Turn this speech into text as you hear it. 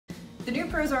The new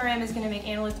Pros RM is going to make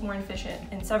analysts more efficient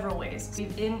in several ways.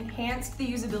 We've enhanced the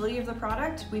usability of the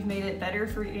product. We've made it better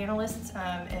for analysts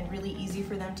and really easy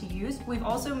for them to use. We've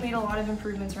also made a lot of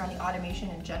improvements around the automation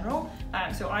in general.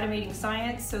 So automating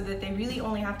science so that they really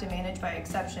only have to manage by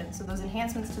exception. So those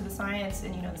enhancements to the science,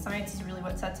 and the science is really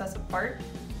what sets us apart.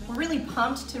 We're really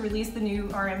pumped to release the new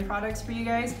RM products for you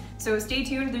guys. So stay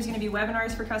tuned, there's going to be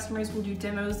webinars for customers, we'll do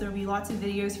demos, there'll be lots of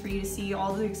videos for you to see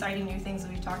all the exciting new things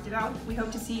that we've talked about. We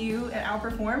hope to see you at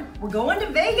Outperform. We're going to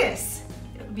Vegas!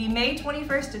 It'll be May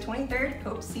 21st to 23rd,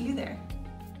 hope to see you there.